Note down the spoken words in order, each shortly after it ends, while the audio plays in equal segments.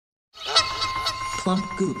Plump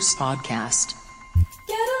Goops Podcast.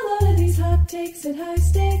 Get a load of these hot takes at high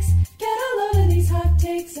stakes. Get a load of these hot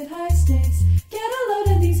takes at high stakes. Get a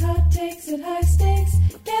load of these hot takes at high stakes.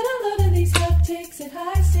 Get a load of these hot takes at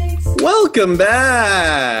high stakes. Welcome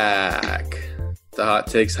back to Hot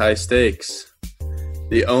Takes High Stakes,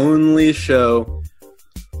 the only show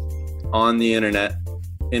on the internet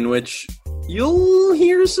in which you'll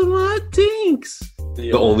hear some hot takes.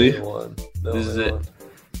 The only one. This is it.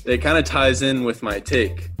 It kind of ties in with my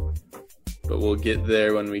take, but we'll get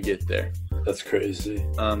there when we get there. That's crazy.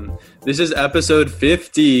 This is episode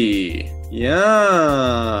 50.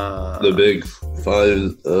 Yeah. The big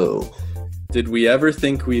 5-0. Did we ever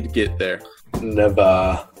think we'd get there?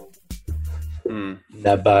 Never.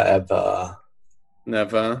 Never, ever.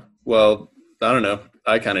 Never. Well, I don't know.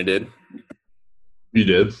 I kind of did. You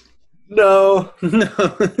did? No. No.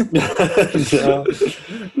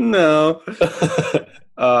 No. No.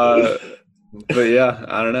 But yeah,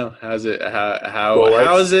 I don't know. How's it?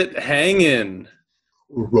 How's it hanging?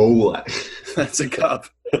 Rolex. That's a cup.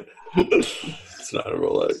 It's not a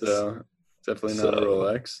Rolex. So definitely not a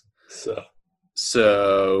Rolex.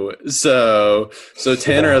 So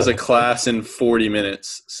Tanner has a class in 40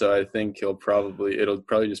 minutes. So I think it'll probably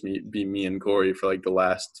just be me and Corey for like the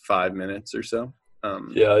last 5 minutes or so.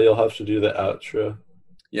 Yeah, you'll have to do the outro.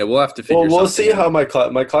 Yeah, we'll have to figure. We'll see how my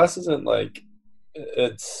class isn't like.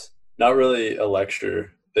 It's not really a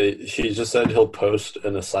lecture. He just said he'll post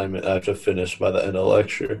an assignment I have to finish by the end of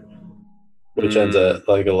lecture, which ends at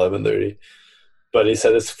like 11:30. But he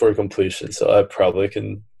said it's for completion, so I probably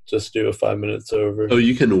can just do a 5 minutes over. Oh,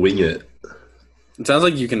 you can wing it. It sounds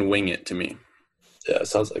like you can wing it to me. Yeah, it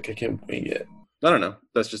sounds like I can wing it. I don't know.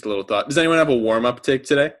 That's just a little thought. Does anyone have a warm-up take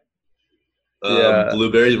today? Yeah.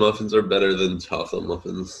 Blueberry muffins are better than chocolate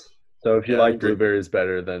muffins. So if you Yeah, I like agree. blueberries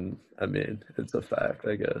better, then I mean, it's a fact,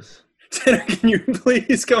 I guess. Tanner, can you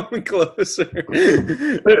please come closer?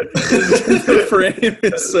 The frame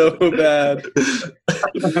is so bad.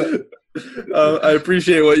 I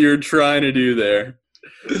appreciate what you're trying to do there.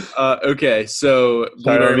 Okay, so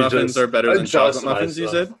blueberry muffins are better than chocolate muffins, you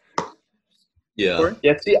said? Yeah. Corey?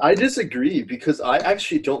 Yeah, see, I disagree because I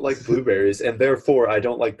actually don't like blueberries, and therefore I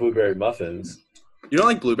don't like blueberry muffins. You don't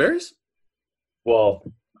like blueberries? Well,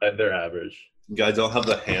 they're average. You guys don't have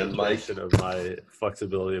the hand mic. Of my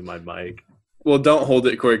flexibility of my mic. Well, don't hold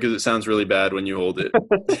it, Corey, because it sounds really bad when you hold it.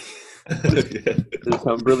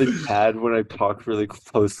 I'm really bad when I talk really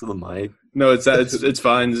close to the mic. No, it's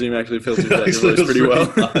fine. Zoom actually filters that your voice pretty well.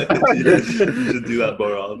 You should do that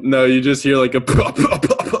more often. No, you just hear like a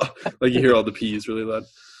like you hear all the P's really loud.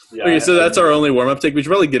 Yeah, Okay, so that's our only warm-up take. We should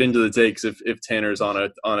probably get into the takes if Tanner's on a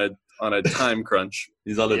time crunch.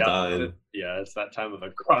 He's on a dime. Yeah, it's that time of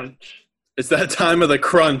the crunch. It's that time of the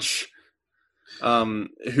crunch. Who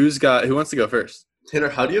wants to go first? Tanner,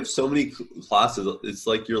 how do you have so many classes? It's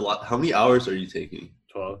like how many hours are you taking?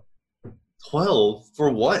 12. 12? For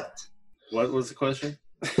what? What was the question?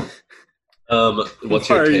 What's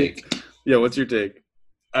your take? Yeah, what's your take?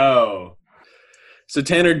 Oh. So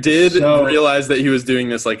Tanner did realize that he was doing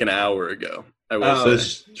this like an hour ago. I will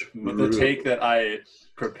say. But the take that I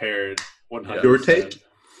prepared 100%. Your take?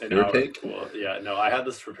 Your take? Well, yeah, no, I had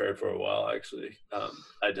this prepared for a while, actually.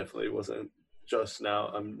 I definitely wasn't just now.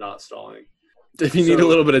 I'm not stalling. If you need a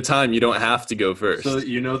little bit of time, you don't have to go first. So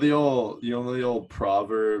you know the old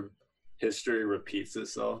proverb, history repeats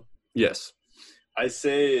itself? Yes. I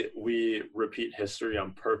say we repeat history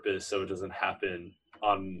on purpose so it doesn't happen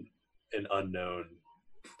on an unknown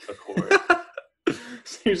accord.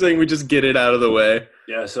 So you're saying we just get it out of the way?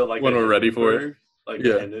 Yeah, so like when we're ready for it? Like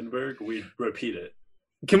Yeah. Hindenburg, we repeat it.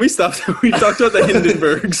 Can we stop? We've talked about the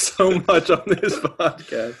Hindenburg so much on this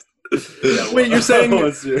podcast. Yeah, Wait, you're saying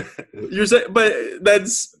what's your- but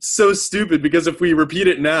that's so stupid because if we repeat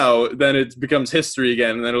it now, then it becomes history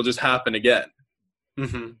again, and then it'll just happen again.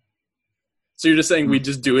 Mm-hmm. So you're just saying we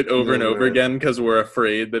just do it over and over Right. again because we're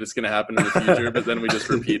afraid that it's going to happen in the future, but then we just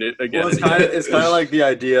repeat it again. Well, it's kind of like the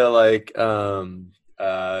idea, like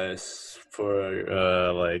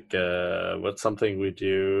what's something we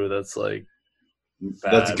do that's like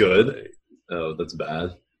bad, That's good. like, Oh, that's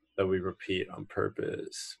bad. that we repeat on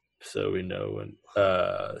purpose so we know when.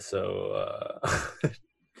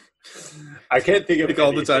 I can't think of Like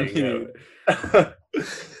all the time anything,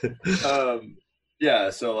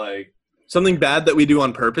 yeah, so like Something bad that we do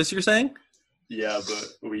on purpose, you're saying? yeah,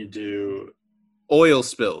 but we do. Oil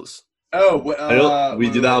spills. Oh, We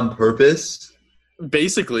do that on purpose?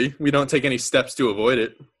 Basically, we don't take any steps to avoid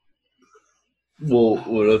it. Well,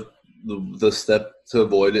 what if the step to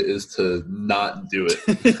avoid it is to not do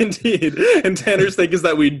it. Indeed. And Tanner's take is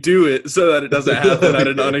that we do it so that it doesn't happen at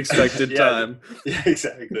an unexpected time. Yeah,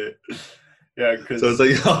 exactly. Yeah, because So it's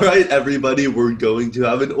like, all right, everybody, we're going to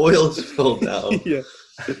have an oil spill now, Yeah.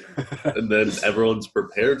 and then everyone's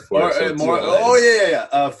prepared for it. So it's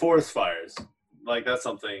yeah. Forest fires. Like that's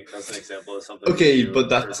something. That's an example of something. Okay, we do but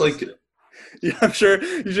that's like- persistent. Yeah, I'm sure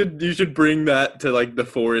you should bring that to like the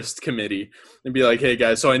forest committee and be like, hey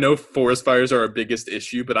guys, so I know forest fires are our biggest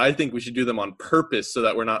issue, but I think we should do them on purpose so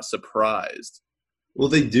that we're not surprised. Well,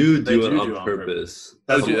 they do it do on purpose.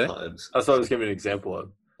 Oh, do they? Sometimes. That's what I was giving an example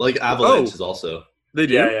of. Like avalanches also. They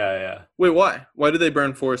do? Yeah. Wait, why? Why do they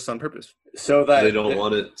burn forests on purpose? So that They don't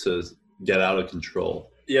want it to get out of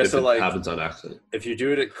control. Yeah, if so it like happens on accident. if you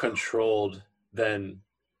do it controlled, then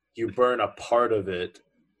you burn a part of it.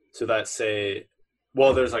 So that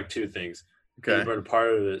there's like two things. You Okay. burn part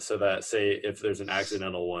of it so that say if there's an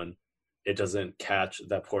accidental one, it doesn't catch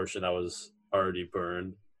that portion that was already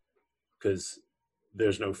burned because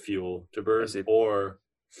there's no fuel to burn, see. or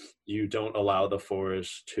you don't allow the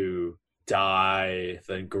forest to die,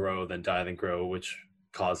 then grow, which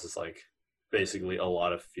causes like basically a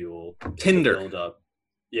lot of fuel to Tinder. build up.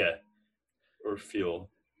 Yeah, or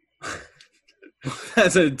fuel.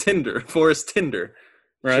 That's a forest tinder,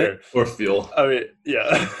 right? Sure. Or fuel. I mean,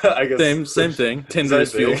 yeah, I guess Same thing. Tinder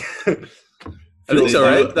is fuel. thing. I think so,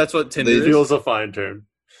 Fuel- right? That's what Tinder they is. Fuel's a fine term.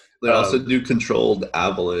 They also do controlled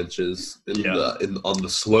avalanches Yeah. on the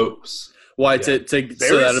slopes. Why? Yeah. So Very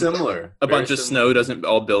that similar. a bunch of snow doesn't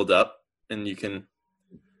all build up and you can...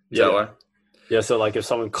 Is that why? Yeah, so like if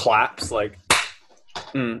someone claps, like,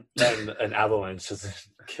 Mm. then an avalanche doesn't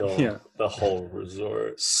kill Yeah. the whole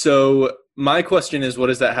resort. So my question is, what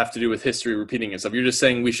does that have to do with history repeating itself? You're just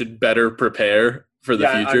saying we should better prepare for the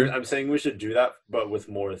future? I'm saying we should do that, but with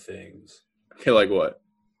more things. Okay, like what?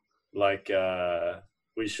 Like,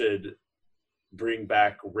 we should bring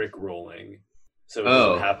back Rickrolling so it Oh.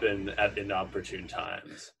 doesn't happen at inopportune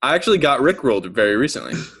times. I actually got rickrolled very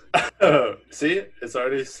recently. See? It's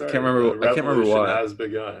already started. remember- The I can't remember revolution why. has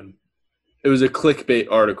begun. It was a clickbait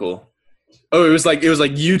article. Oh, it was like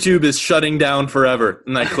YouTube is shutting down forever,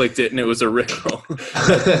 and I clicked it, and it was a rickroll,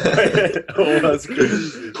 Oh, that's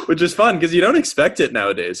crazy. which is fun because you don't expect it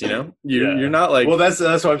nowadays. You know, Yeah. you're not like Well, that's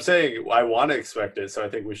what I'm saying. I want to expect it, so I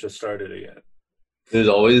think we should start it again. There's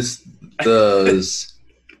always those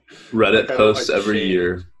Reddit Kind of posts like every shame.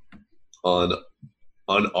 year on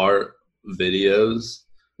art videos,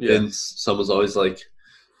 yeah. and someone's always like,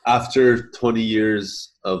 after 20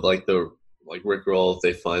 years of like the Rickroll,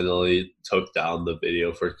 they finally took down the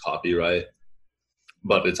video for copyright,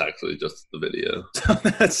 but it's actually just the video.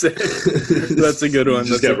 That's it. That's a good one.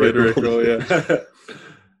 Just That's a get good Rickrolled. rickroll. Yeah.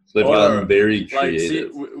 So they've Or, gotten very Like, see,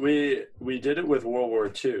 creative. we did it with World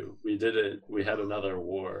War II. We did it. We had another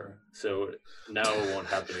war, so now it won't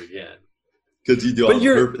happen again. Because you do But on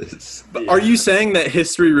you're- purpose. But are you saying that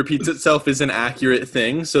history repeats itself is an accurate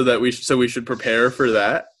thing, so that we should prepare for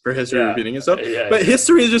that, for history Yeah. repeating itself? Yeah, But yeah.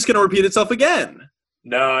 history is just going to repeat itself again.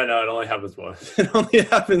 No, it only happens once. It only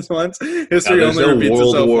happens once. Now, History there's only no repeats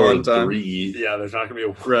World itself War one time. III. Yeah, there's not gonna be a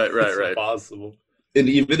war. Right, It's right. impossible. And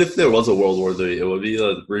even if there was a World War III, it would be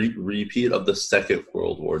a repeat of the Second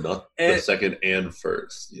World War, not the And- second and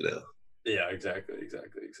first, you know. Yeah, exactly.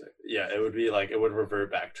 Yeah, it would be like it would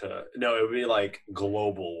revert back to it would be like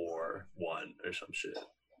Global War 1 or some shit.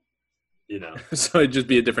 You know. So it'd just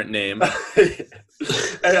be a different name.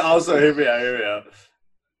 And also, hear me out.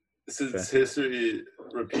 Since history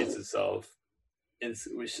repeats itself,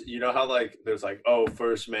 you know how like there's like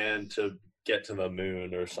first man to get to the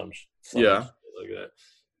moon or some Yeah. shit like that.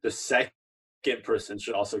 The second person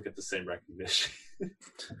should also get the same recognition.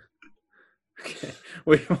 Okay.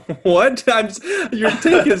 Wait, what? Your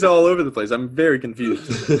take is all over the place. I'm very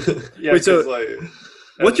confused. Yeah, Wait, so 'cause, like,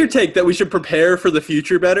 What's your take? That we should prepare for the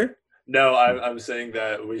future better? No, I'm saying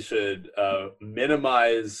that we should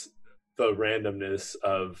minimize the randomness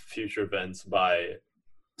of future events by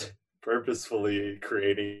purposefully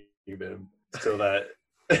creating them so that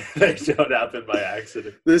they don't happen by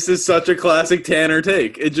accident. This is such a classic Tanner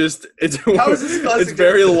take. It's How is this classic it's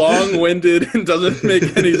very Tanner? long-winded and doesn't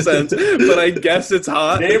make any sense. But I guess it's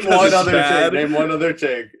hot. Name because one it's other bad. take. Name one other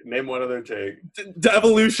take. Name one other take.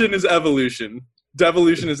 Devolution is evolution.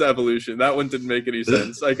 Devolution is evolution. That one didn't make any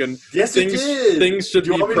sense. I can. Yes, it did. Things should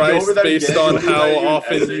Do you be want me to go priced over that based again? on You want me to how write you an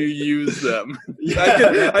often essay? you use them.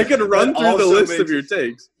 Yeah. I could run That through the also list of makes- your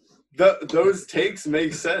takes. Those takes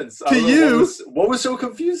make sense. I To don't know you. what was so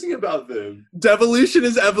confusing about them? Devolution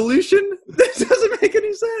is evolution? This doesn't make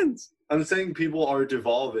any sense. I'm saying people are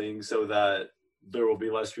devolving so that there will be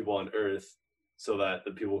less people on Earth. so that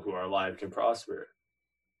the people who are alive can prosper.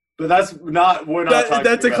 But that's not. We're not.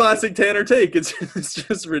 That's a about classic Tanner take. It's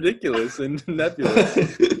just ridiculous and nebulous.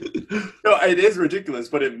 No, it is ridiculous,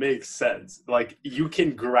 but it makes sense. Like, you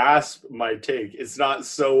can grasp my take. It's not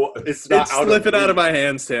so. It's not It's slipping out of my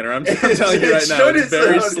hands, Tanner. I'm telling you right now, it's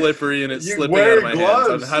very slippery and it's slipping out of my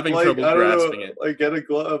hands. I'm having trouble grasping it. Like, get a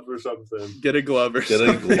glove or something. Get a glove or Get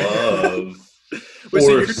something. a glove. Wait,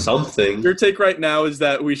 so Or something. Your take right now is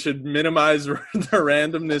that we should minimize the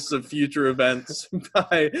randomness of future events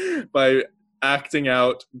by acting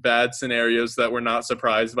out bad scenarios that we're not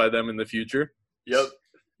surprised by them in the future. Yep.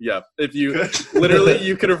 Yeah. If you literally,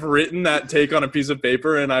 you could have written that take on a piece of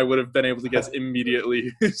paper and I would have been able to guess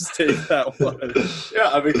immediately whose take that was.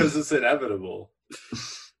 Yeah, because it's inevitable.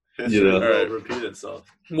 History know. will repeat itself.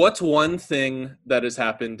 What's one thing that has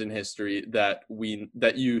happened in history that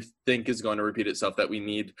you think is going to repeat itself that we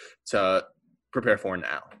need to prepare for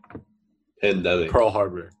now? Pandemic. Pearl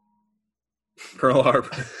Harbor. Pearl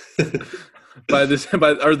Harbor. Are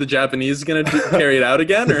the Japanese going to carry it out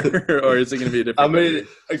again, or is it going to be a different? I mean,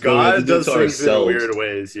 God does to things in ourselves. weird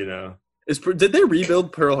ways, you know. Did they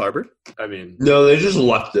rebuild Pearl Harbor? I mean, No, they just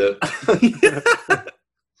left it.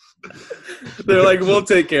 They're like, we'll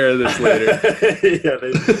take care of this later. yeah,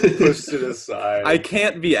 they pushed it aside. I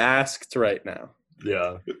can't be asked right now.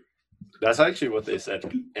 Yeah, that's actually what they said,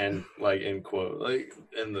 and like in quote, like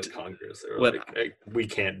in the Congress, they were What? like, "We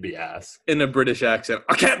can't be asked." In a British accent,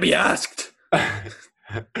 I can't be asked.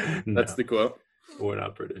 That's the quote. We're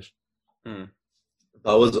not British. That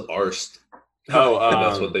was arsed. Oh, And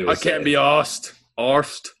that's what they were I can't be arsed.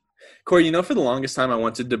 Arsed. Corey, for the longest time I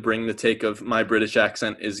wanted to bring the take of my British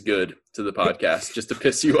accent is good to the podcast just to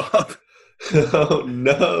piss you off. Oh,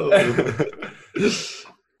 no.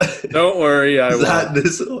 Don't worry, I Is that won't.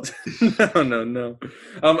 this? No.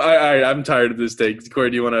 I'm tired of this take. Corey,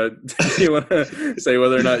 do you want to say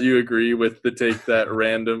whether or not you agree with the take that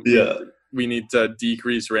Yeah. we need to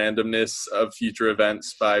decrease randomness of future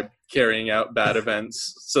events by carrying out bad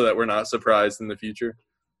events so that we're not surprised in the future?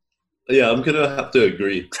 Yeah, I'm going to have to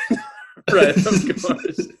agree. Right, of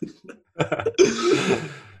course.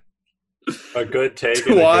 A good take.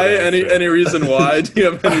 and a Why? good answer. Any reason why? Do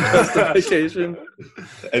you have any justification?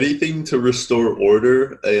 Anything to restore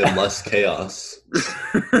order and less chaos.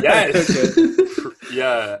 Yes. Okay.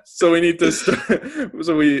 Yeah. So we need to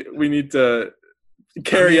we need to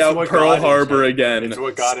carry it's out what Pearl God Harbor intended. again It's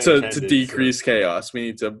what God to intended, decrease chaos. We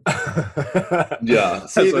need to. Yeah.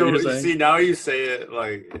 See, what you're saying. see, now you say it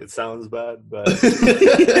like it sounds bad, but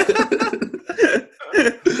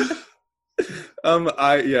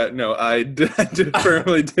I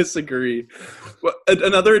firmly disagree. Well,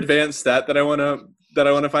 another advanced stat that I want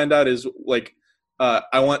to find out is like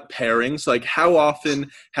I want pairings. Like, how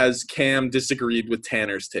often has Cam disagreed with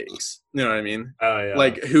Tanner's takes? You know what I mean? oh yeah.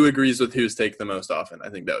 Like, who agrees with whose take the most often? I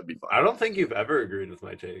think that would be fun. I don't think you've ever agreed with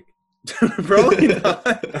my take. Probably not.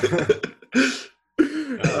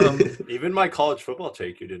 Even my college football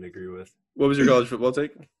take, you didn't agree with. What was your college football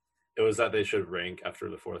take? It was that they should rank after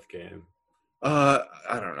the fourth game. I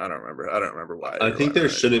don't remember. I don't remember why. I think there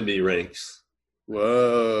shouldn't be ranks.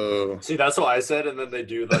 Whoa. See, that's what I said, and then they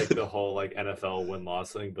do like the whole like NFL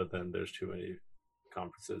win-loss thing, but then there's too many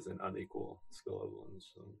conferences and unequal skill levels.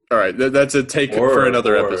 So. All right, that's a take for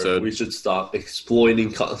another episode. We should stop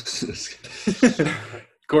exploiting conferences.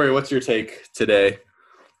 Corey, what's your take today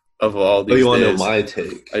of all these Oh, you want to know days? my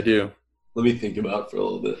take? I do. Let me think about it for a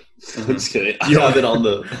little bit. Mm-hmm. I'm just kidding. You have it on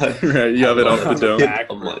the. Right, you have it off the dome. Back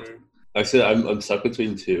I'm like- burner. Actually, I'm stuck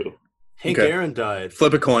between two. Hank Okay. Aaron died.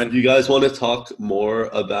 Flip a coin. You guys want to talk more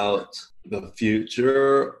about the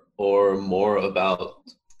future or more about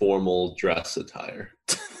formal dress attire?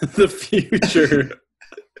 The future.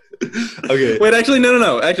 Okay. Wait, actually,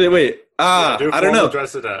 no. Actually, wait. Yeah, do I don't formal know.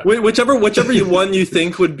 Dress it up. Whichever one you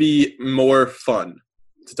think would be more fun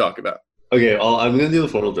to talk about. Okay, I'm gonna do the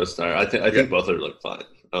formal dress attire. I Okay. think both are like fine.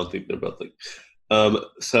 I don't think they're both like.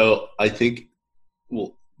 So I think,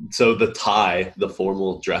 so the tie, the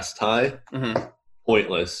formal dress tie, Mm-hmm.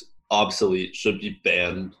 pointless, obsolete, should be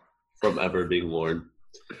banned from ever being worn.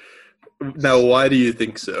 Now, why do you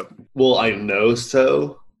think so? Well, I know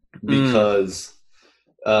so because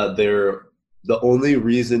they're the only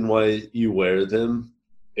reason why you wear them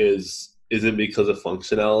isn't because of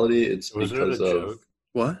functionality. It's Wasn't it a because of joke?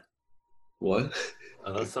 What? what?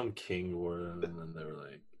 Unless some king wore them, and then they were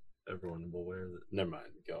like, everyone will wear them. Never mind.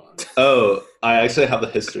 Go on. Oh, I actually have the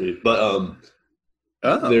history, but Oh.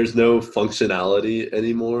 there's no functionality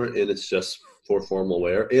anymore, and it's just for formal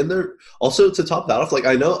wear. And they're also, to top that off, like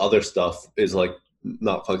I know other stuff is like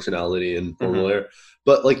not functionality and formal wear.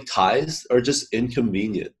 But like ties are just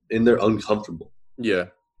inconvenient and they're uncomfortable. Yeah.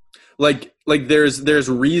 Like there's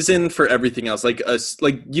reason for everything else. Like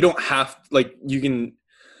you don't have, like, you can,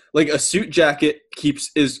 like, a suit jacket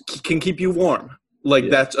can keep you warm. Like,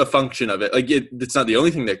 that's a function of it. Like, it's not the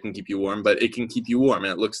only thing that can keep you warm, but it can keep you warm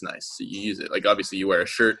and it looks nice, so you use it. Like, obviously you wear a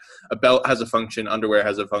shirt, a belt has a function, underwear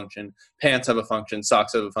has a function, pants have a function,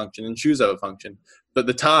 socks have a function, and shoes have a function. But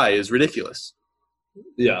the tie is ridiculous.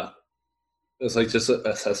 Yeah. It's like just an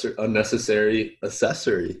unnecessary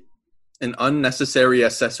accessory. An unnecessary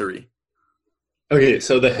accessory. Okay,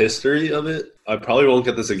 so the history of it, I probably won't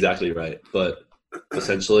get this exactly right, but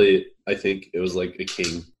essentially I think it was like a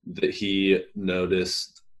king that he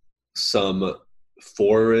noticed some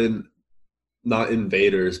foreign, not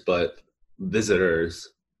invaders, but visitors,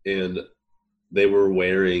 and they were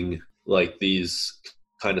wearing like these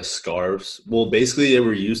kind of scarves. Well, basically they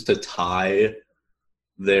were used to tie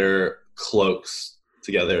their cloaks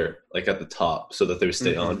together, like at the top, so that they would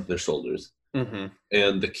stay on their shoulders.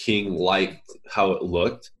 And the king liked how it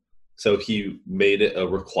looked, so he made it a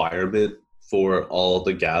requirement for all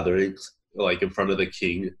the gatherings, like in front of the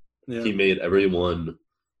king. He made everyone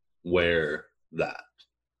wear that,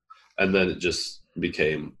 and then it just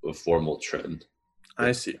became a formal trend.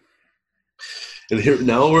 I see. And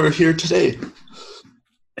now we're here today.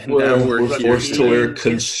 And now we're forced to wear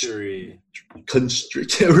repeating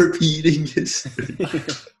history.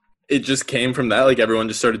 It just came from that. Like, everyone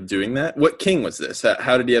just started doing that. What king was this?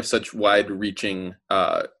 How did he have such wide-reaching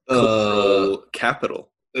cultural capital?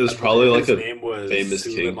 It was probably like His a name was famous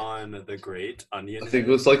king. Suleiman the Great Onion. I think it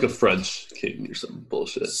was like a French king or some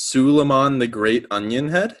bullshit. Suleiman the Great Onion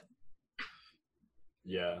Head?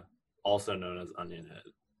 Yeah, also known as Onion Head,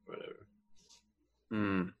 whatever.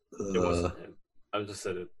 It wasn't him. I just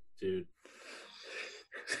said it, dude.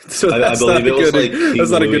 So I believe it was like King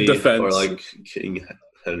that's not a Louis good defense. or like King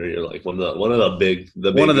Henry, or like one of the big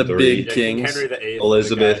big Yeah, kings. King Henry VIII,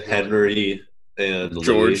 Elizabeth, Henry, and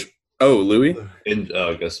George. Louis. Oh, Louis? And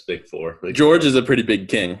I guess big four. Like, George is a pretty big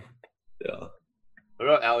king. Yeah. What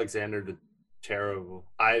about Alexander the Terrible?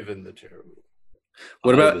 Ivan the Terrible.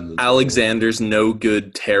 What about Ivan the Alexander's no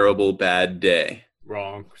good, terrible, bad day?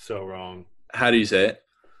 Wrong. So wrong. How do you say it?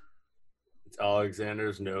 It's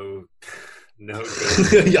Alexander's no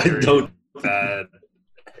good. Yeah, I don't. Bad.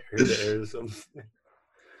 Or something.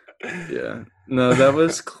 Yeah. No, that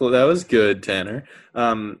was that was good, Tanner.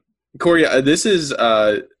 Corey, this is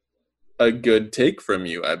a good take from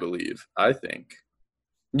you, I believe. I think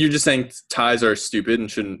you're just saying ties are stupid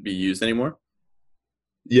and shouldn't be used anymore.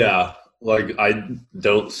 Yeah, like I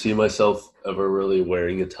don't see myself ever really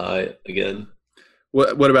wearing a tie again.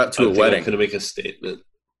 What about to a wedding? I'm gonna make a statement.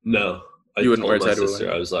 No, You wouldn't wear a told tie to my a sister.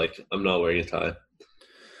 wedding? I was like, I'm not wearing a tie.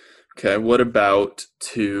 Okay. What about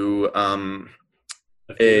to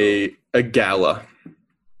a gala?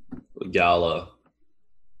 A gala.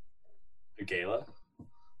 A gala?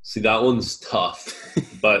 See, that one's tough.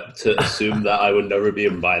 But to assume that I would never be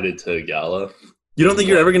invited to a gala. You don't think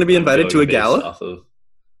you're ever going to be invited to a based gala? off of-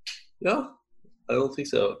 No, I don't think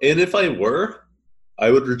so. And if I were, I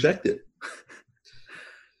would reject it.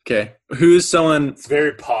 Okay. Who's someone? It's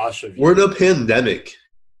very posh of you. We're in a pandemic.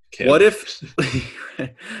 Cam. What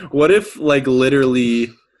if like literally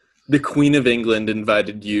the Queen of England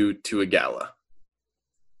invited you to a gala?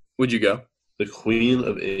 Would you go? The Queen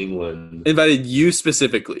of England Invited you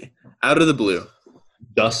specifically, out of the blue,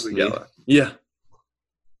 dust to a me? gala. Yeah.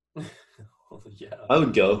 Yeah. I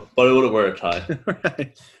would go, but I wouldn't wear a tie.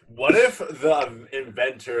 Right. What if the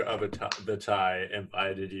inventor of the tie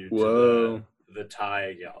invited you to Whoa. the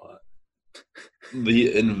tie gala?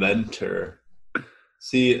 The inventor.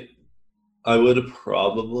 See,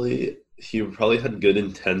 he probably had good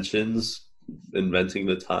intentions inventing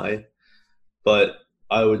the tie, but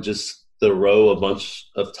I would just throw a bunch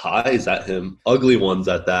of ties at him, ugly ones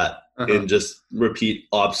at that, and just repeat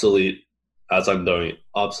obsolete as I'm doing it.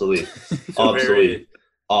 Obsolete, obsolete,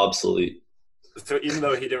 obsolete. So even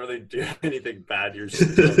though he didn't really do anything bad, you're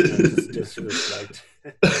just disrespect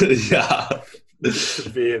Yeah.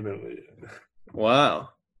 vehemently. Wow.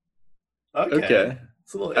 Okay.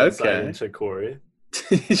 It's a little insight Okay. into Corey.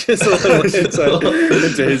 Just a little insight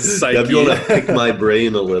into his psyche. If you want to hack my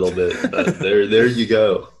brain a little bit, there you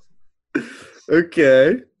go.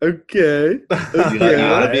 Okay. You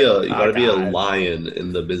gotta be a lion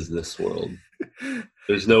in the business world.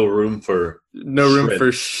 There's no room for shrimp.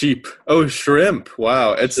 for sheep. Oh, shrimp.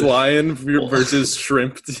 Wow. It's lion versus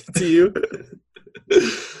shrimp to you.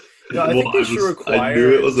 No, I think they should require I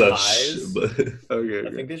knew it was a ties. but Okay.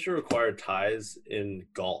 I think they should require ties in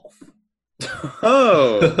golf.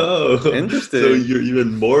 Oh, Oh, interesting. So you're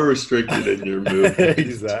even more restricted in your movement.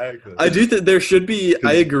 Exactly. I do think there should be.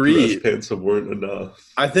 I agree. Dress pants weren't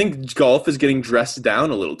enough. I think golf is getting dressed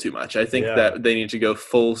down a little too much. I think Yeah. that they need to go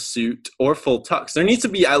full suit or full tux. There needs to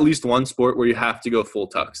be at least one sport where you have to go full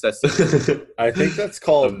tux. That's the I think that's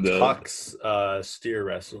called I'm done. tux steer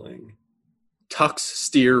wrestling. tux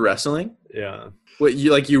steer wrestling. Yeah. What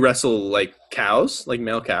you wrestle like cows, like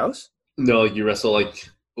male cows? No, you wrestle like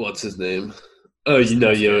what's his name? Oh,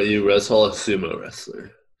 you wrestle a sumo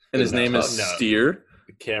wrestler. And his name is No. Steer.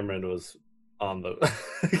 Cameron was on the.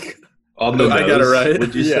 On the I got it nose, right.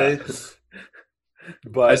 Would you Yeah. say?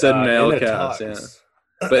 But I said male in a cows, tux.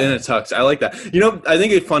 yeah. But in a tux. I like that. You know, I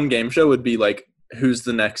think a fun game show would be like, who's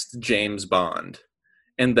the next James Bond?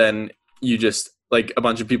 And then you just, like, a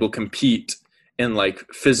bunch of people compete in, like,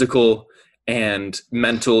 physical and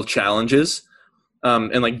mental challenges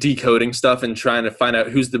and, like, decoding stuff and trying to find out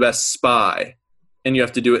who's the best spy. And you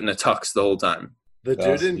have to do it in a tux the whole time. The dude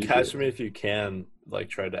That's in stupid. Catch Me If You Can like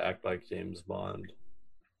tried to act like James Bond.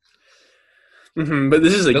 But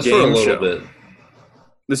this is a Just for a game little show. bit.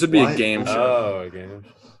 This would be Why? a game show. Oh, again.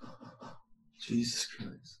 Jesus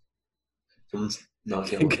Christ! Someone's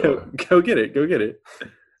knocking on the Go, door. go get it. Go get it.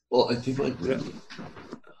 Well, I think like Yeah.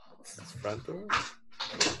 Is this front door?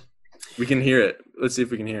 We can hear it. Let's see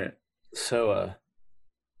if we can hear it. So,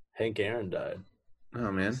 Hank Aaron died.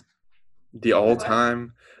 Oh, man.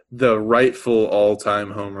 The rightful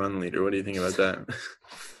all-time home run leader. What do you think about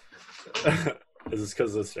that? Is this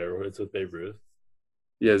because of steroids with Babe Ruth?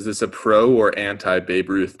 Yeah, is this a pro or anti-Babe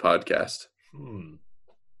Ruth podcast?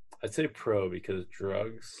 I'd say pro because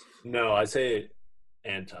drugs. No, I'd say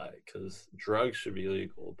anti because drugs should be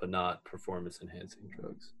legal, but not performance-enhancing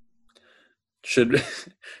drugs. Should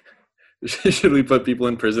we put people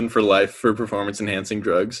in prison for life for performance-enhancing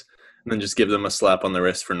drugs and then just give them a slap on the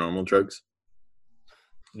wrist for normal drugs?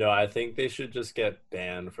 No, I think they should just get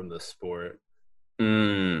banned from the sport.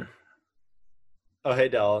 Mm. Oh, hey,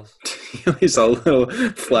 Dallas. He saw a little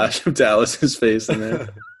flash of Dallas's face in there.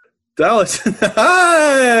 Dallas,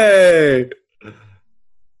 hi!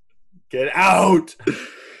 Get out!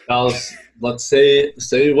 Dallas, let's say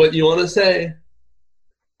what you want to say.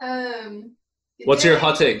 What's your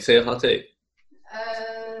hot take? Say a hot take.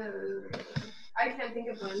 I can't think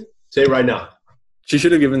of one. Say it right now. She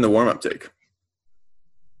should have given the warm-up take.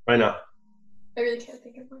 Right now. I really can't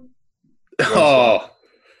think of one.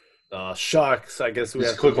 Oh, Shucks. I guess we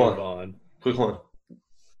Just have quick to move one. on. Quick one.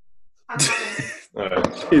 All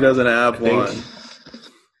right. he doesn't have I think one.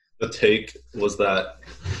 the take was that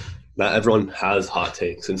not everyone has hot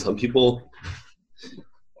takes, and some people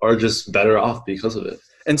are just better off because of it.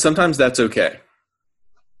 And sometimes that's okay.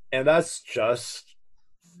 And that's just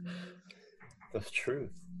the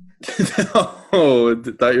truth. Oh,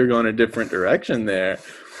 thought you were going a different direction there.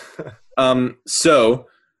 So,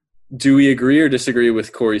 do we agree or disagree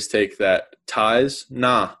with Corey's take that ties?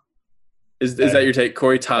 Nah. Is that your take?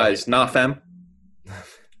 Corey, ties? Nah, fam?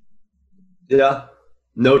 Yeah.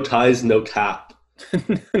 No ties, no cap.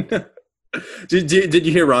 Did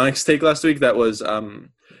you hear Ronik's take last week? That was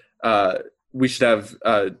we should have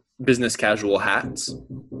business casual hats.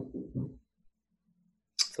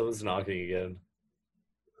 Someone's knocking again.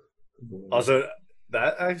 Also,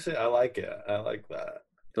 that actually, I like it. I like that.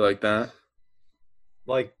 You like that?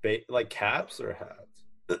 Like caps or hats?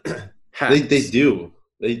 Hats. They do.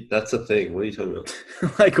 That's a thing. What are you talking about?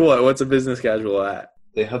 Like what? What's a business casual hat?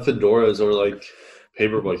 They have fedoras or like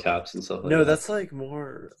paperboy caps and stuff like No, that. that's like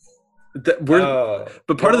more. But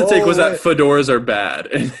part of the Oh, take was that wait. fedoras are bad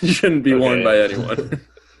and shouldn't be worn Okay. by anyone.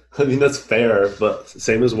 I mean, that's fair, but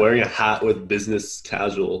same as wearing a hat with business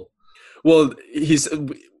casual. Well,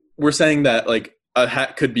 we're saying that like a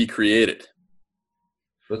hat could be created.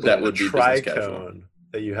 Okay. That would be business casual. Tricone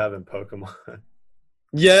that you have in Pokemon.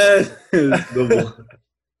 Yes. The-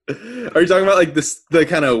 Are you talking about like the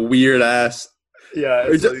kind of weird ass? Yeah,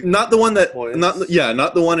 Or not the one that points. not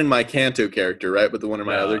the one in my Kanto character, right? But the one in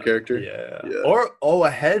my other character. Yeah. Yeah. Or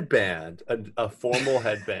a headband, a formal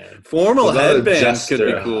headband. Formal What about a headband jester could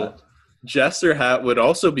be hat? cool. Jester hat would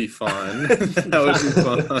also be fun. That would be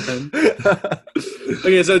fun.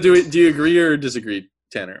 Okay, so do you agree or disagree,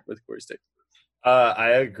 Tanner, with Corey's take? I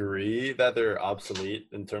agree that they're obsolete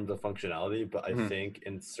in terms of functionality, but I Mhm. think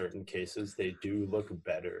in certain cases they do look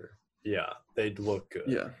better. Yeah, they look good.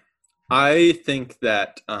 Yeah. I think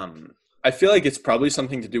that I feel like it's probably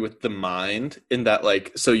something to do with the mind in that,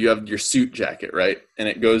 like, so you have your suit jacket, right? And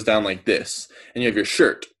it goes down like this, and you have your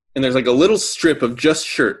shirt, and there's like a little strip of just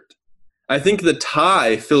shirt. I think the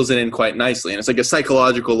tie fills it in quite nicely, and it's like a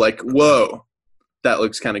psychological, like, whoa, that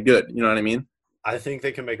looks kind of good. You know what I mean? I think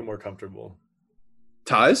they can make it more comfortable.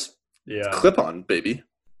 Ties? Yeah. Clip on, baby.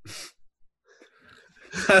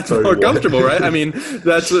 That's Sorry, more what? comfortable, right? I mean,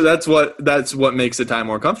 that's what makes a tie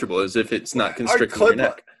more comfortable is if it's not constricting your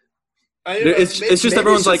neck. It's just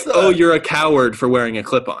everyone's like, oh, you're a coward for wearing a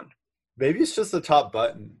clip on. Maybe it's just the top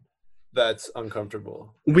button that's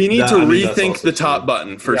uncomfortable. We need to I mean, that's rethink also the top true.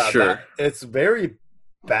 button for Yeah, sure. it's very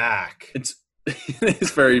back.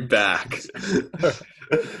 It's very back.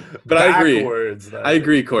 But I agree. Backwards, I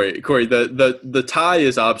agree, Corey. Corey, the tie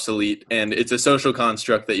is obsolete, and it's a social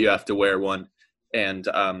construct that you have to wear one. And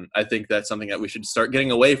I think that's something that we should start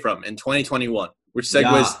getting away from in 2021, which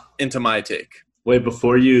segues into my take. Wait,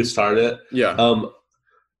 before you start it, Yeah.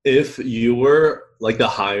 if you were like the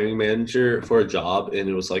hiring manager for a job and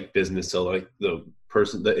it was like business, so like the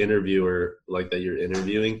interviewer like that you're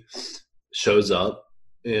interviewing shows up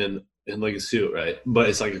in like a suit, right? But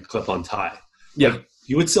it's like a clip-on tie. Yeah. Like,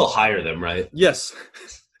 you would still hire them, right? Yes.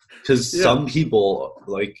 Because some people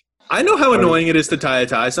like. I know how annoying it is to tie a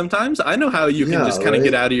tie sometimes. I know how you can Yeah, just kind of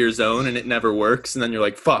right? get out of your zone and it never works, and then you're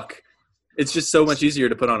like, fuck. It's just so much easier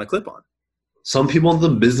to put on a clip-on. Some people in the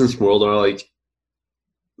business world are like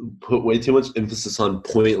put way too much emphasis on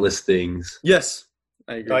pointless things. Yes.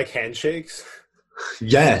 I agree. Like handshakes.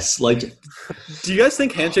 Yes, like Do you guys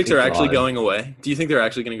think handshakes Oh, are actually God. going away? Do you think they're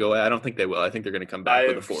actually going to go away? I don't think they will. I think they're going to come back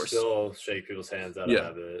with a force. still shake people's hands out Yeah. of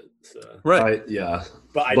habit. So. Right. yeah.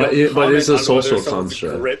 But I But don't it- but comment it's a on whether social someone's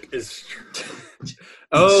construct. grip is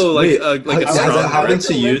Oh, like Wait, like a has strong that happened grip?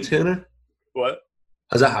 to you, Tanner? what?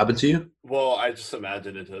 Has that happened to you? Well, I just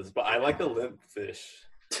imagine it does. But I like the limp fish.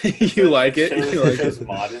 You like it? Shows, You like shows it?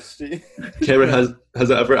 modesty. Cameron, has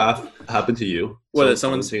that ever happened to you? What, that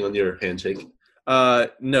someone's- commenting on your handshake?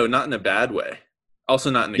 No, not in a bad way. Also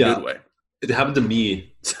not in a Yeah. good way. It happened to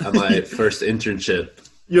me at my first internship.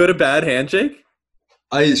 You had a bad handshake?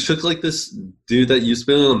 I shook like this dude that used to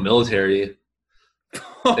be in the military.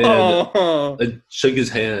 Oh. I shook his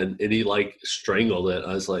hand and he like strangled it.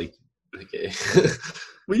 I was like, okay.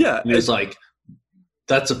 Well, yeah. And he was like,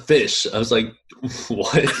 "That's a fish." I was like,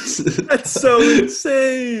 "What?" That's so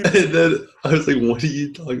insane. And then I was like, "What are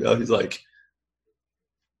you talking about?" He's like,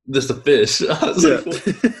 "This a fish." I was like,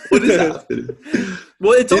 "What is happening?"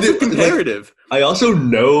 Well, it's also Dude, like- comparative. I also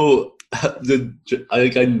know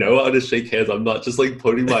I know how to shake hands. I'm not just like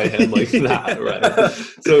putting my hand like that, right?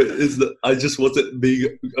 So I just wasn't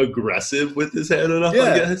being aggressive with his hand enough, Yeah.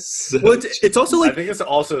 I guess. Well, it's also I like, think it's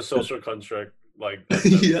also a social construct, like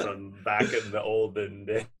Yeah. from back in the olden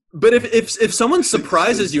days. but if someone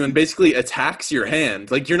surprises you and basically attacks your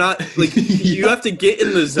hand, like you're not like you have to get in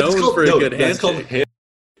the That's zone called- for a no, good that's called handshake. hand.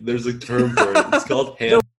 There's a term for it. It's called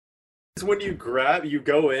hand. It's when you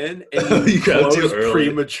go in and You you, grab too close early.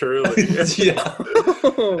 prematurely. Yeah.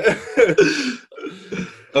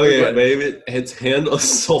 Okay, maybe it's hand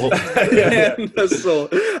assault. Hand assault.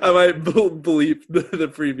 I might bleep the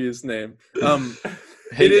previous name.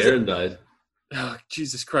 Hey, It is- Aaron died. Oh,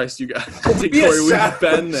 Jesus Christ, you guys. Be a Corey, we've savage.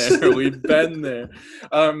 been there. We've been there.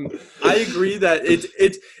 I agree that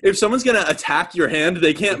it's if someone's gonna attack your hand,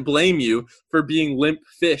 they can't blame you for being limp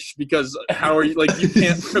fish because how are you like you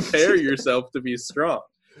can't prepare yourself to be strong.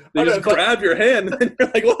 They I know, just but- grab your hand and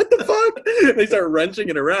you're like, what the fuck? And they start wrenching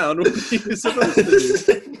it around. What are you supposed to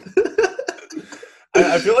do?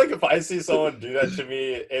 I feel like if I see someone do that to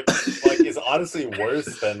me, it like is honestly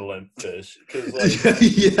worse than limp fish. Because like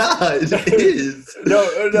Yeah, it is.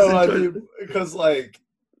 no, I mean because like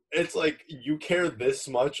it's like you care this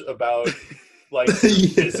much about like Yeah.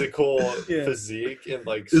 physical Yeah. physique and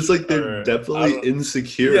like It's like or- they're I definitely don't-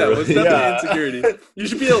 insecure. Yeah, well, it's definitely Yeah. insecurity. You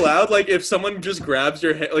should be allowed, like, if someone just grabs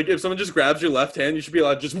your hand, like, if someone just grabs your left hand, you should be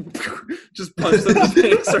allowed to just punch them in the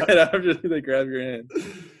face right after they grab your hand.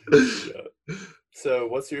 Yeah. So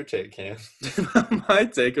what's your take, Cam? My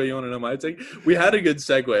take, oh, you want to know my take? We had a good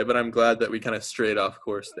segue, but I'm glad that we kind of strayed off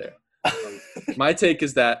course there. My take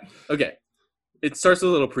is that, okay, it starts with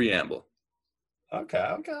a little preamble.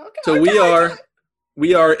 Okay. So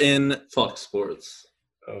we are in, Fuck sports.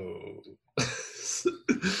 Oh.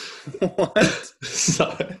 what?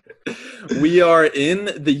 Sorry. We are in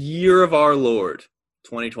the year of our Lord,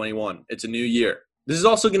 2021. It's a new year. This is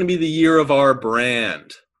also going to be the year of our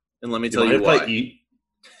brand. And let me tell you Mind why. if I eat?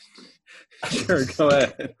 Sure, go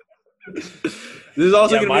ahead. This is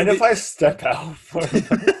also Yeah, going mind to be if I step out? For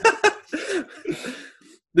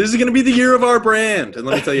This is going to be the year of our brand, and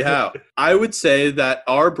let me tell you how. I would say that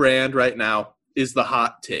our brand right now is the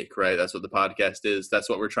hot take, right? That's what the podcast is. That's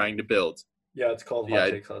what we're trying to build, yeah, it's called Yeah,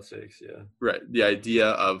 hot takes. Yeah. right? The idea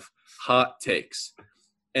of hot takes.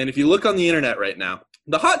 And if you look on the internet right now,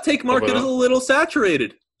 the hot take market is a little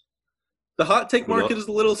saturated. The hot take Well, market is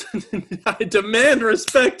a little. I demand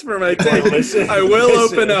respect for my take. Listen, I will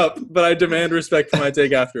listen. open up, but I demand respect for my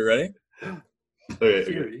take after. Ready?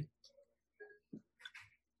 Okay.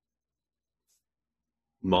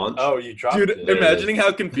 Munch. Oh, you dropped Dude, it. There it imagining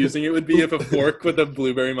how confusing it would be if a fork with a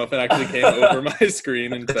blueberry muffin actually came over my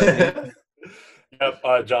screen and fed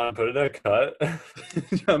Yep, John, put it in a cut.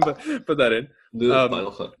 me. John, put that in. The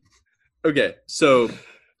final cut. Okay, so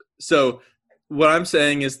what I'm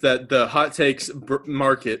saying is that the hot takes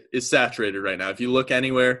market is saturated right now. If you look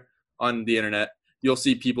anywhere on the internet, you'll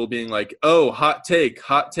see people being like, "Oh, hot take.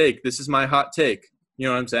 This is my hot take." You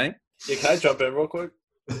know what I'm saying? Yeah, can I jump in real quick?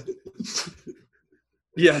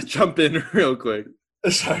 Yeah, jump in real quick.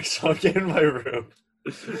 Sorry, so I'm getting in my room.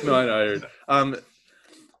 No, I know. I heard.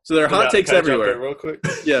 So there are hot Yeah, takes can I jump in everywhere. real quick.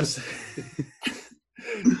 Yes.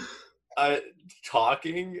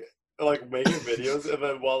 Talking, like making videos, and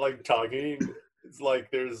then while like talking, it's like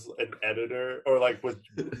there's an editor, or like with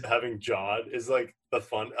having John is like the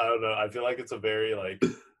fun. I don't know. I feel like it's a very like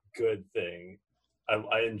good thing.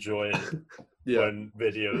 I enjoy it Yeah. when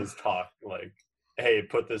videos talk like, "Hey,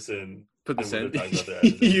 put this in." Put this and in. we're talking about their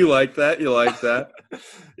editing. You like that? You like that?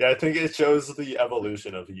 Yeah, I think it shows the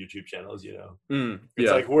evolution of YouTube channels. You know, it's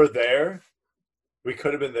Yeah. like we're there. We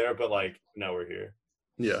could have been there, but like now we're here.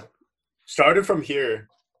 Yeah. Started from here.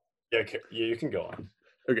 Yeah, you can go on.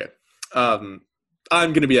 Okay. I'm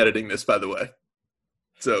going to be editing this, by the way.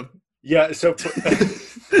 So. Yeah, so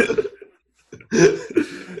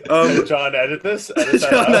John, edit this.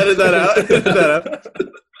 John, edit that out. Edit that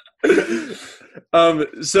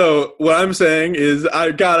out. So what I'm saying is, I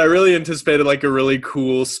really anticipated like a really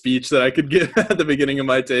cool speech that I could give at the beginning of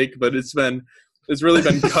my take, but it's really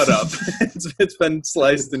been cut up. It's been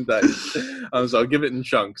sliced and diced. So I'll give it in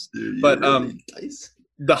chunks. But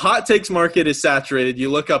the hot takes market is saturated. You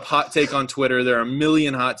look up hot take on Twitter. There are a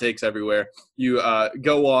million hot takes everywhere. You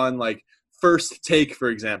go on like First Take, for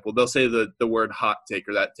example. They'll say the word hot take,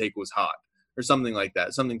 or that take was hot, or something like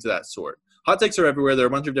that, something to that sort. Hot takes are everywhere. There are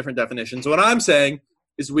a bunch of different definitions. What I'm saying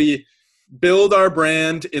is we build our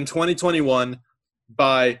brand in 2021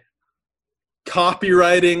 by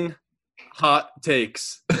copywriting hot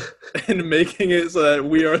takes and making it so that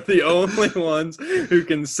we are the only ones who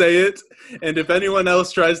can say it. And if anyone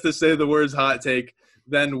else tries to say the words hot take,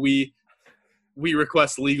 then we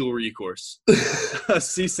request legal recourse. A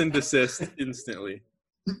cease and desist instantly.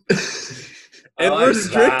 And like we're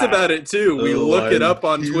strict that. about it too. We look it up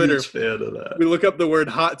on Twitter. Fan of that. We look up the word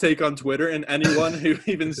hot take on Twitter, and anyone who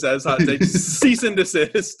even says hot take, cease and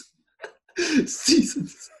desist.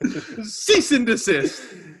 Seasons. Cease and desist.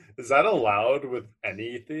 Is that allowed with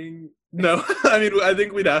anything? No, I mean, I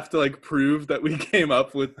think we'd have to like prove that we came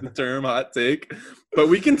up with the term hot take, but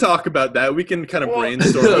we can talk about that. We can kind of Well,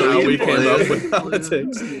 brainstorm no, how we we can came play up it. with hot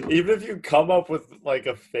takes. Even if you come up with like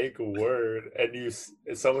a fake word and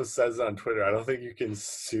if someone says it on Twitter, I don't think you can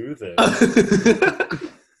sue them.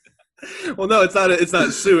 Well, no, it's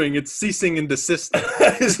not suing. It's ceasing and desisting.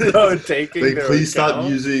 No, taking Like, their please stop account.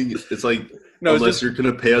 using. It's like No, it's unless just, you're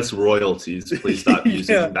gonna pay us royalties, please stop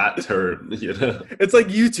using Yeah. that term. You know. it's like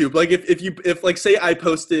YouTube. Like if like say I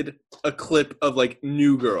posted a clip of like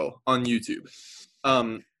New Girl on YouTube,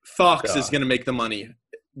 Fox is God. gonna make the money,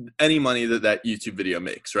 any money that YouTube video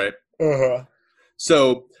makes, right? Uh-huh.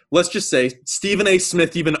 So let's just say Stephen A.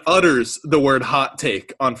 Smith even utters the word hot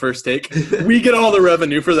take on First Take. We get all the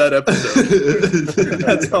revenue for that episode.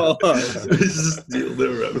 That's all us. We just steal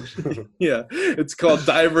their revenue. Yeah. It's called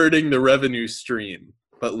diverting the revenue stream,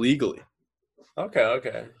 but legally.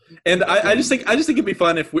 Okay. And I just think it'd be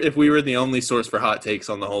fun if we were the only source for hot takes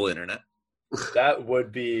on the whole internet. That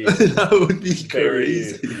would be That would be very,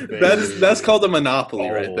 crazy. very That's called a monopoly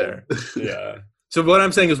right bold. there. Yeah. So what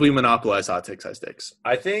I'm saying is we monopolize hot takes, high stakes.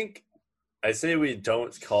 I say we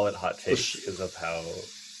don't call it hot takes because of how.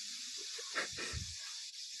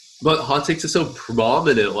 But hot takes is so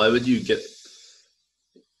prominent. Why would you get?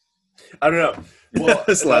 I don't know. Well, That's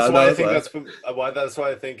that's loud, why I that was think that's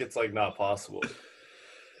why I think it's like not possible.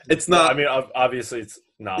 It's not. I mean, obviously, it's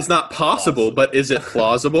not. It's not possible, but is it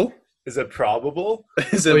plausible? Is it probable?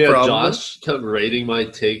 Is it Oh yeah, probable? Josh kept rating my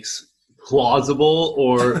takes plausible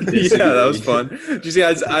or disagree. Yeah, that was fun. Did you see,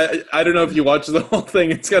 I don't know if you watched the whole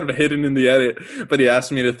thing. It's kind of hidden in the edit, but he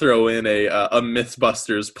asked me to throw in a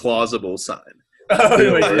Mythbusters plausible sign.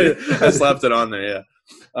 I slapped it on there,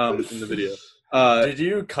 yeah, in the video. Did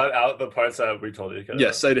you cut out the parts that we told you to cut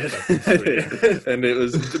Yes, out? I did. That's I sweet. did. And it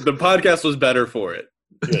was the podcast was better for it.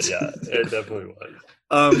 Good, yeah, it definitely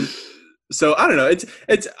was. So I don't know.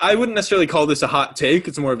 It's I wouldn't necessarily call this a hot take.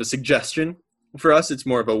 It's more of a suggestion. for us, it's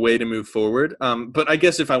more of a way to move forward. But I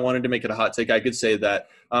guess if I wanted to make it a hot take, I could say that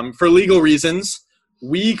for legal reasons,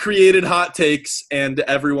 we created hot takes, and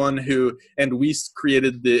we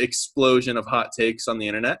created the explosion of hot takes on the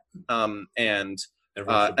internet. And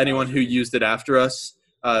anyone who used it after us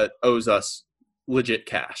owes us legit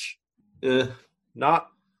cash. Not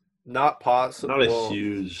possible. Not a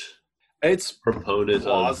huge It's proponent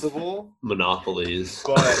plausible, of monopolies.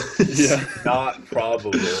 but Yeah. not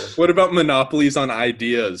probable. What about monopolies on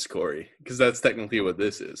ideas, Corey? Because that's technically what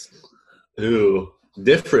this is. Ooh,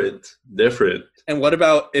 different. And what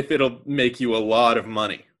about if it'll make you a lot of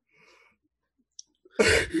money?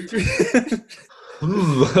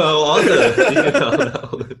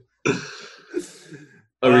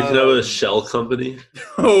 We can have a shell company.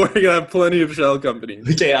 Oh, we're going to have plenty of shell companies.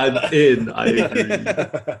 Okay, I'm in. I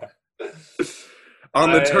agree.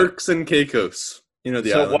 On the Turks and Caicos. You know,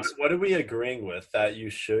 the So islands. what are we agreeing with? That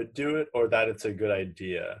you should do it, or that it's a good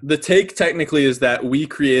idea? The take technically is that we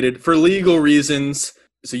created, for legal reasons,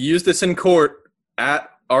 so use this in court at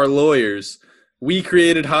our lawyers. We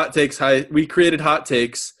created hot takes. We created hot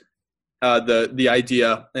takes. The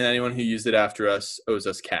idea, and anyone who used it after us owes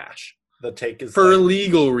us cash The take is for like,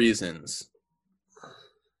 legal reasons.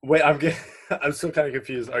 wait, I'm still kind of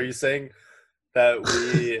confused. Are you saying that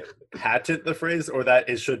we patent the phrase, or that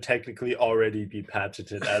it should technically already be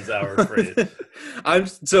patented as our phrase?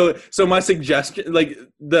 So my suggestion,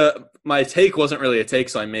 my take wasn't really a take,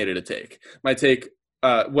 so I made it a take. My take,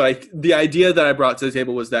 the idea that I brought to the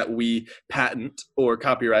table was that we patent or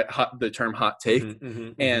copyright the term hot take,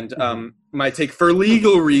 and my take for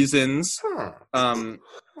legal reasons,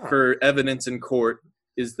 for evidence in court,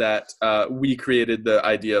 is that we created the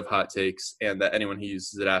idea of hot takes, and that anyone who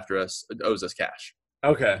uses it after us owes us cash.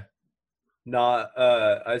 Okay.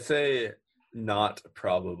 I say not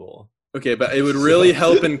probable. Okay, but it would really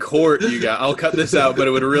help in court, you guys. I'll cut this out, but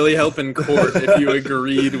it would really help in court if you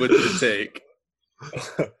agreed with the take.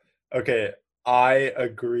 Okay, I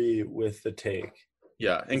agree with the take.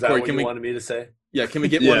 Yeah, and Is that Corey, what can you we? wanted me to say? Yeah, can we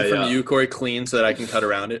get one from you, Corey, clean, so that I can cut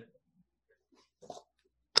around it?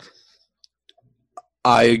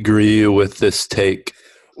 I agree with this take.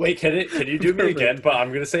 Wait, can you do me again? But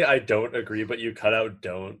I'm gonna say I don't agree, but you cut out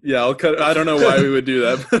don't. Yeah, I'll cut. I don't know why we would do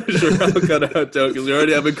that, but sure, I'll cut out don't, because we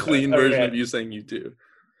already have a clean version of you saying you do.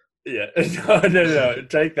 Yeah, no.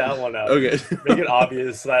 Take that one out. Okay. Make it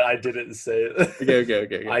obvious that I didn't say it.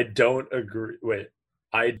 Okay. I don't agree. Wait,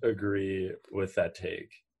 I agree with that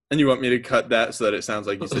take. And you want me to cut that so that it sounds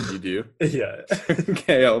like you said you do? Yeah.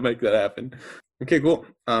 Okay, I'll make that happen. Okay, cool.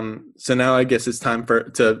 So now I guess it's time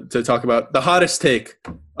to talk about the hottest take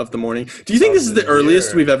of the morning. Do you think this is the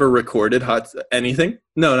earliest we've ever recorded anything?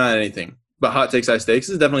 No, not anything. But Hot Takes High Stakes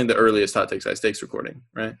is definitely the earliest Hot Takes High Stakes recording,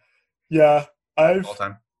 right? Yeah, All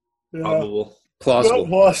time. Probable. Plausible.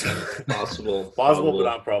 Possible. Plausible, but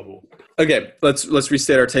not probable. Okay, let's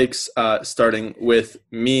restate our takes. Starting with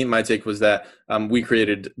me, my take was that we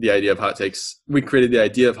created the idea of hot takes. We created the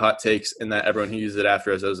idea of hot takes, and that everyone who uses it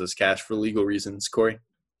after us owes us cash for legal reasons. Corey,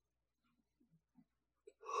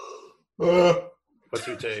 What's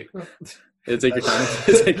your take? take your time.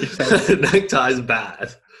 Take your time. Neckties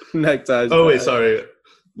bad. Neckties. Oh wait, sorry.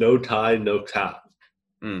 No tie, no cap.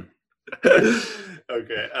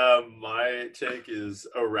 Okay, my take is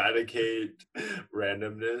eradicate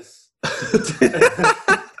randomness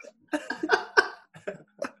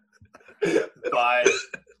by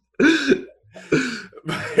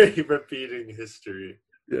repeating history.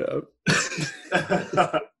 Yeah.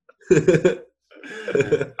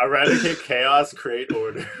 Eradicate chaos, create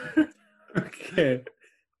order. Okay.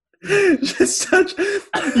 Just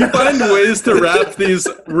you find ways to wrap these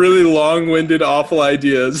really long-winded, awful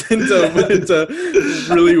ideas into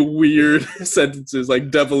really weird sentences,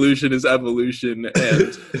 like devolution is evolution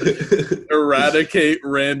and eradicate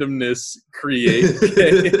randomness, create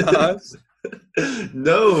chaos.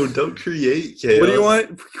 No, don't create chaos. What do you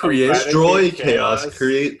want? Create. Destroy chaos, chaos,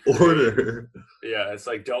 create order. Yeah, it's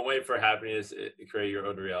like don't wait for happiness, create your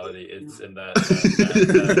own reality. It's in that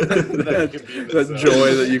you can be in the that zone.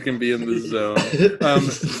 joy that you can be in the zone.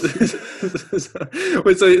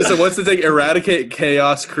 Wait, so what's the thing? Eradicate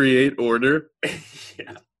chaos, create order.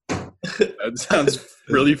 Yeah. That sounds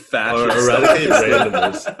really Or fascist. eradicate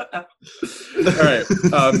randomness. All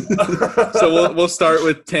right. So we'll start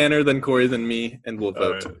with Tanner, then Corey, then me, and we'll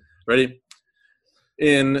vote. All right. Ready?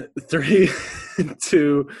 In 3,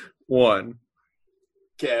 2, 1.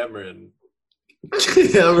 Cameron.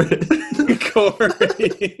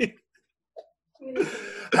 Corey.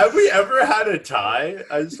 Have we ever had a tie?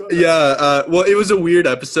 I just wanna- Yeah. Well, it was a weird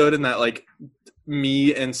episode in that, like,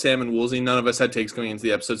 me and Sam and Woolsey, none of us had takes going into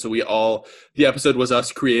the episode, so the episode was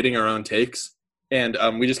us creating our own takes, and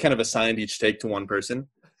we just kind of assigned each take to one person.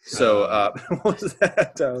 So what was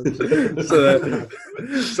that?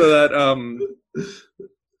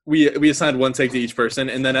 We assigned one take to each person,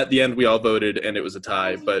 and then at the end we all voted, and it was a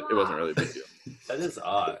tie, but it wasn't really a big deal. That is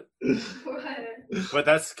odd. What? But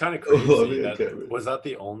that's kind of crazy. Was that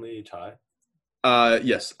the only tie?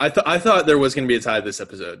 Yes, I thought there was going to be a tie this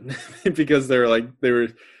episode because there were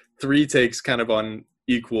 3 takes kind of on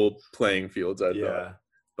equal playing fields. I thought,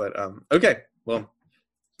 but okay, well,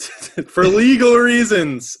 for legal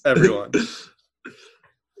reasons, everyone,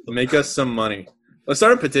 make us some money. Let's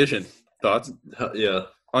start a petition. Thoughts? Yeah.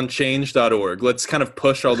 On change.org. Let's kind of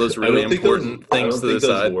push all those really important things to the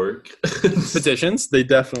side. Work. Petitions? They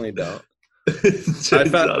definitely don't.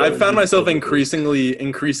 I found myself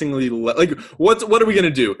increasingly like, what are we gonna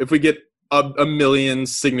do if we get a million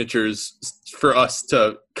signatures for us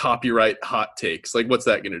to copyright hot takes? Like, what's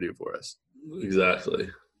that gonna do for us? Exactly.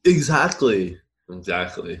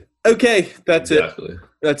 Okay, that's it. Exactly.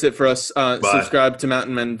 That's it for us. Subscribe to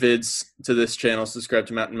Mountain Men vids to this channel. Subscribe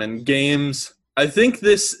to Mountain Men Games. I think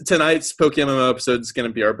tonight's Pokemon episode is going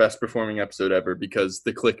to be our best performing episode ever because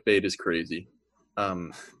the clickbait is crazy.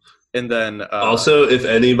 And then also, if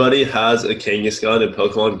anybody has a Kangaskhan in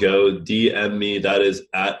Pokemon Go, DM me. That is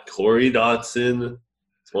at Corey Dotson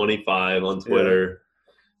 25 on Twitter.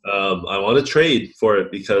 I want to trade for it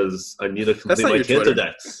because I need to complete my Kanto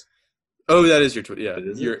Dex. Oh, that is your Twitter. Yeah,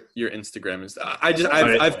 Is your Instagram is. I've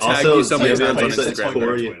tagged you so many times on Instagram.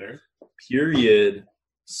 Corey, period.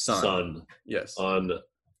 Son. Yes. On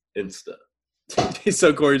Insta.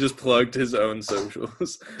 So Corey just plugged his own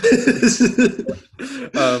socials.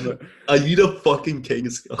 I need a fucking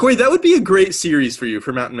Kangaskhan. Corey, that would be a great series for you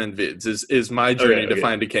for Mountain Men Vids. Is my journey to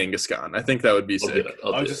find a Kangaskhan. I think that would be sick.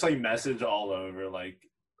 I'll just like message all over like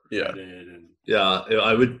Reddit and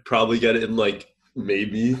I would probably get it in like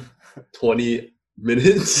maybe 20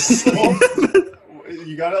 minutes.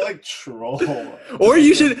 You gotta like troll, or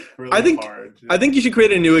you should. Really I think hard, you should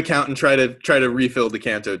create a new account and try to refill the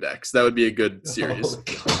Kanto decks. That would be a good series.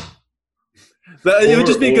 It would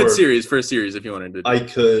just be a good series for a series if you wanted to. I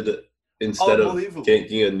could instead of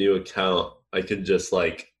getting a new account, I could just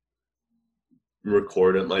like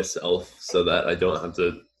record it myself so that I don't have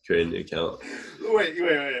to create a new account. Wait.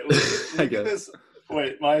 I guess.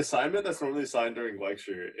 Wait, my assignment that's normally assigned during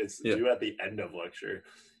lecture, it's due at the end of lecture.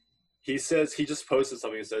 He says, he just posted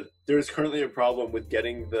something and said, there's currently a problem with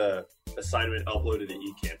getting the assignment uploaded to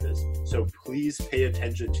eCampus. So please pay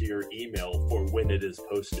attention to your email for when it is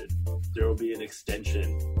posted. There will be an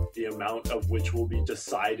extension, the amount of which will be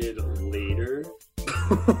decided later.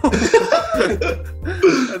 That's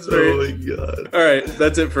very. Oh my god. All right,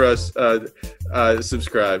 that's it for us.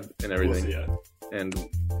 Subscribe and everything. We'll see ya. And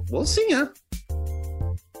we'll see ya.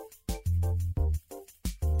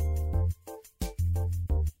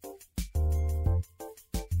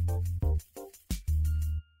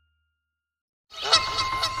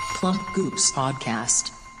 Plump Goops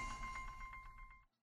Podcast.